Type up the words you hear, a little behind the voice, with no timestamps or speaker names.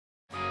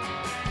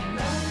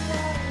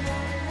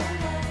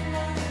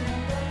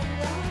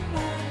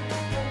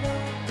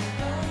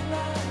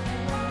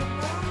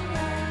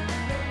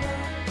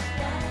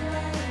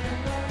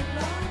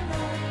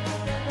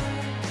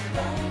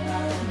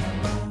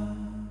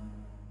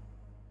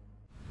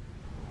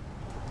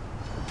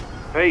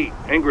Hey,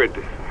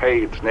 Ingrid.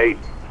 Hey, it's Nate.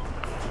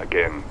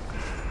 Again.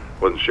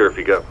 Wasn't sure if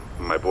you got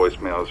my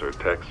voicemails or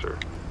texts or...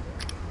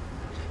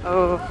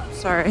 Oh,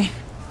 sorry.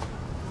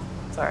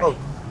 Sorry. Oh,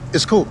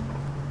 it's cool.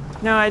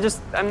 No,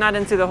 I'm not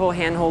into the whole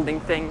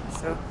hand-holding thing,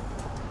 so...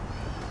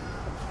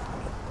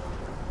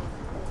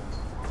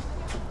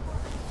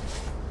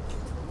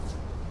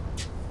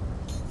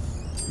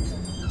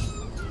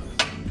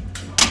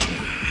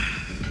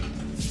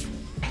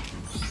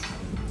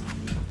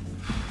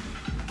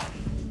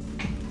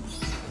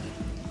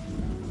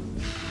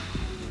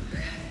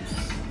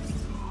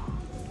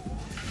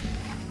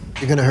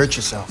 You're gonna hurt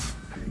yourself.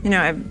 You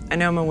know, I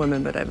know I'm a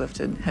woman, but I've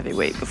lifted heavy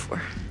weight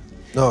before.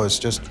 No, it's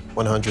just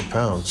 100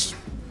 pounds.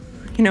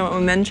 You know,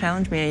 when men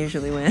challenge me, I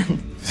usually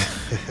win.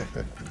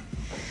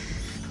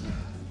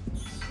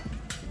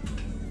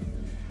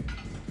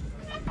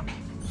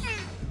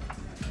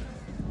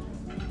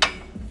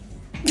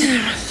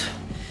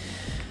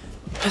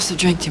 Must have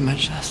drank too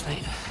much last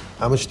night.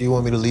 How much do you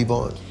want me to leave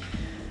on?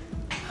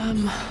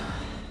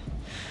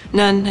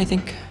 None, I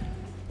think.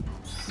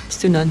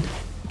 Let's do none.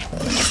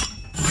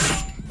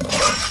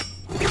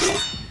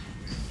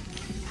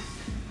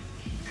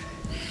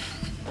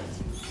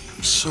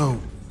 So,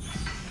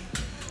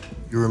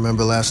 you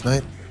remember last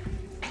night?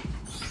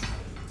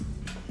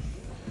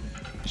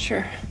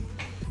 Sure.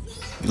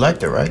 You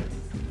liked it, right?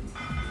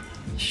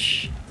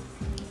 Shh.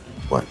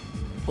 What?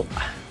 Well,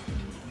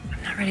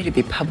 I'm not ready to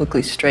be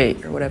publicly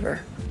straight or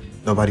whatever.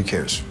 Nobody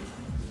cares.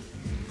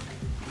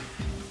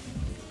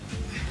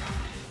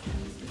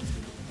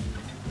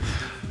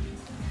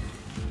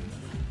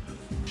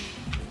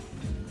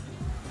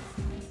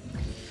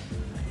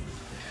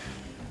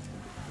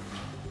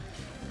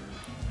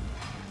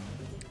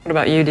 What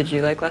about you? Did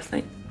you like last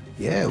night?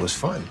 Yeah, it was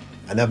fun.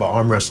 I never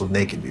arm wrestled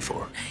naked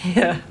before.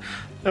 Yeah,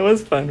 that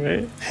was fun,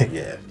 right?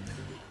 Yeah.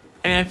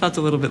 I mean, I felt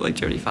a little bit like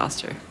Jodie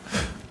Foster.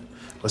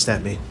 What's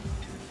that mean?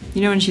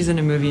 You know when she's in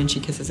a movie and she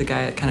kisses a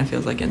guy, it kind of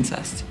feels like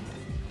incest.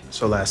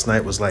 So last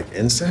night was like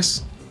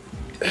incest?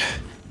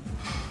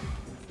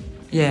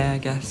 Yeah, I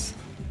guess.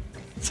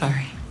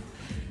 Sorry.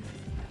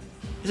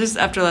 It's just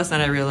after last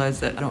night I realized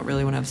that I don't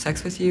really want to have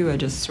sex with you. I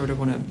just sort of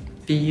want to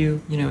be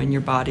you, you know, in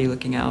your body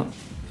looking out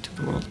to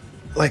the world.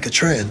 Like a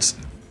trans?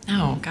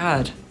 No,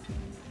 God.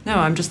 No,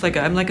 I'm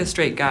like a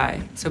straight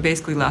guy. So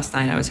basically last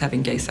night I was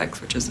having gay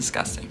sex, which is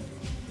disgusting.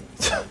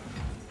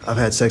 I've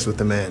had sex with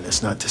a man.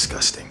 That's not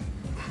disgusting.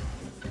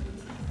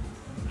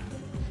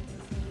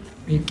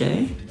 Are you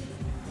gay?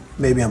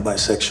 Maybe I'm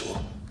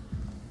bisexual.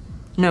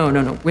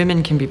 No.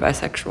 Women can be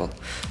bisexual.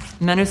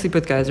 Men who sleep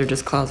with guys are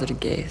just closeted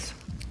gays.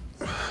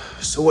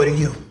 So what are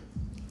you?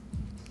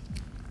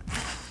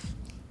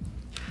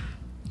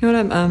 You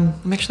know what?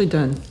 I'm actually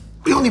done.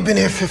 We only been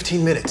here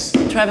 15 minutes.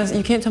 Travis,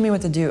 you can't tell me what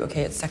to do,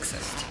 okay? It's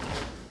sexist.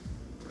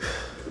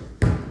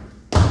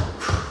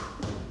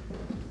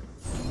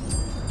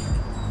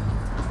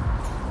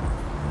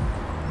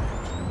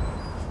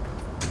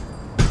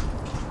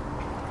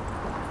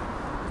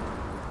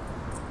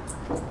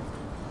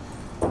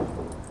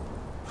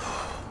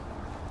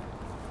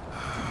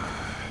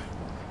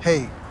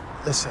 Hey,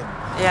 listen.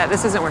 Yeah,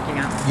 this isn't working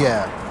out.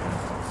 Yeah,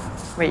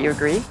 Wait, you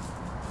agree?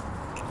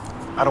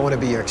 I don't want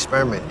to be your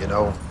experiment, you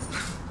know?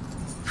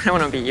 I don't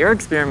want to be your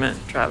experiment,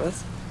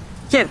 Travis.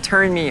 You can't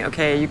turn me,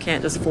 okay? You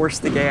can't just force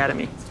the gay out of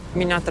me. I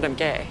mean, not that I'm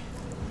gay.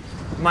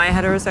 My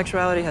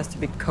heterosexuality has to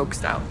be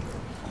coaxed out.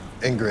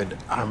 Ingrid,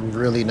 I'm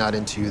really not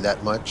into you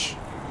that much.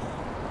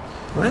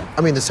 What?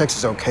 I mean, the sex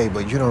is okay,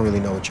 but you don't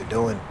really know what you're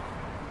doing.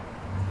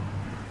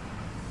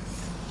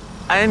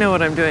 I know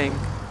what I'm doing.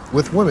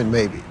 With women,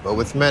 maybe, but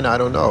with men, I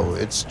don't know.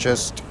 It's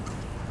just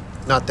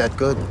not that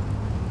good.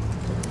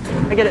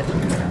 I get it.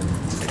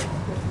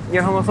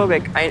 You're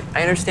homophobic. I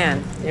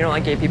understand. You don't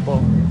like gay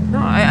people. No,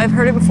 I've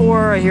heard it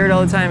before. I hear it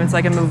all the time. It's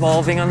like I'm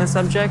evolving on this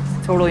subject.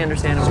 Totally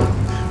understandable.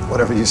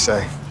 Whatever you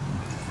say.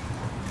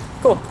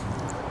 Cool.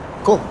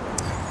 Cool.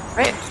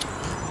 Right?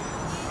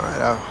 All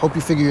right, I hope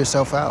you figure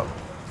yourself out.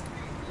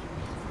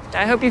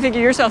 I hope you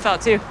figure yourself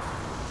out, too.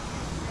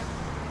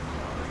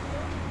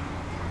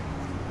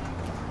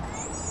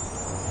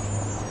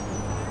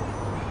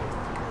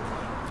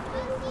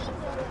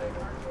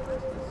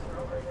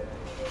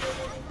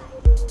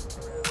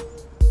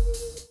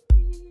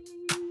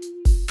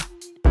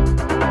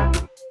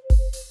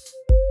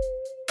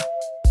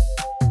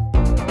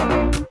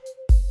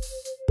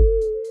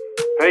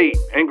 Hey,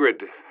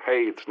 Ingrid.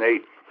 Hey, it's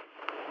Nate.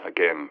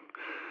 Again.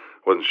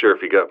 Wasn't sure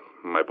if you got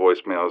my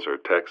voicemails or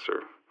texts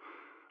or...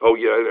 Oh,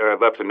 yeah, I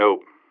left a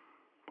note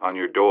on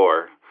your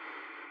door.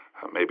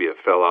 Maybe it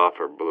fell off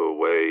or blew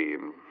away,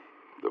 and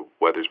the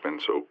weather's been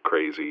so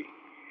crazy,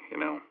 you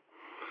know.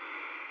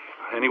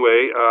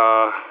 Anyway,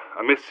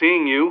 I miss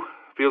seeing you.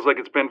 Feels like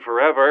it's been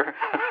forever.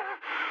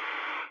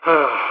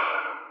 So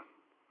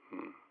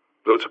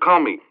call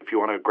me if you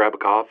want to grab a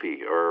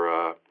coffee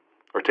or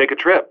take a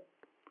trip.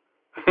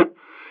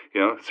 You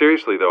know,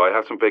 seriously though, I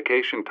have some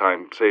vacation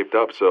time saved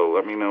up, so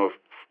let me know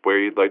where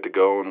you'd like to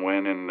go and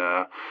when, and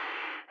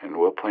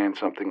we'll plan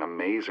something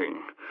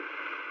amazing.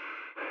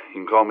 You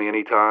can call me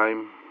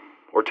anytime,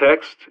 Or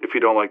text if you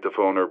don't like the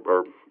phone,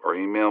 or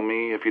email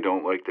me if you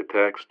don't like the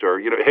text. Or,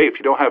 hey, if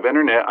you don't have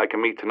internet, I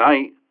can meet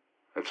tonight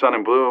at Sun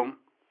and Bloom.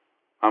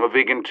 I'm a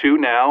vegan too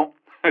now.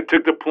 I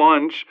took the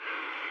plunge.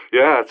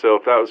 Yeah, so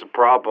if that was a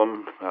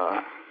problem,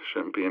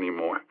 shouldn't be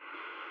anymore.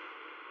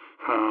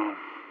 All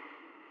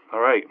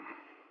right.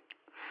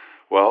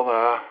 Well,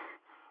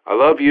 I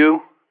love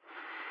you.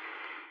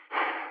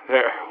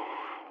 There.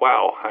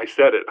 Wow, I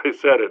said it.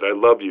 I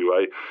love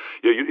you.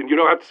 You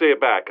don't have to say it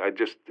back. I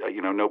just,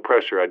 no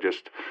pressure. I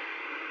just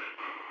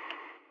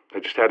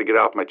had to get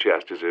off my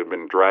chest as it had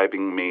been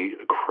driving me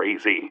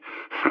crazy.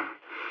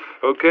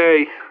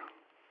 Okay.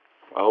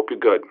 I hope you're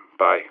good.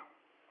 Bye.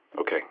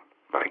 Okay.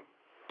 Bye.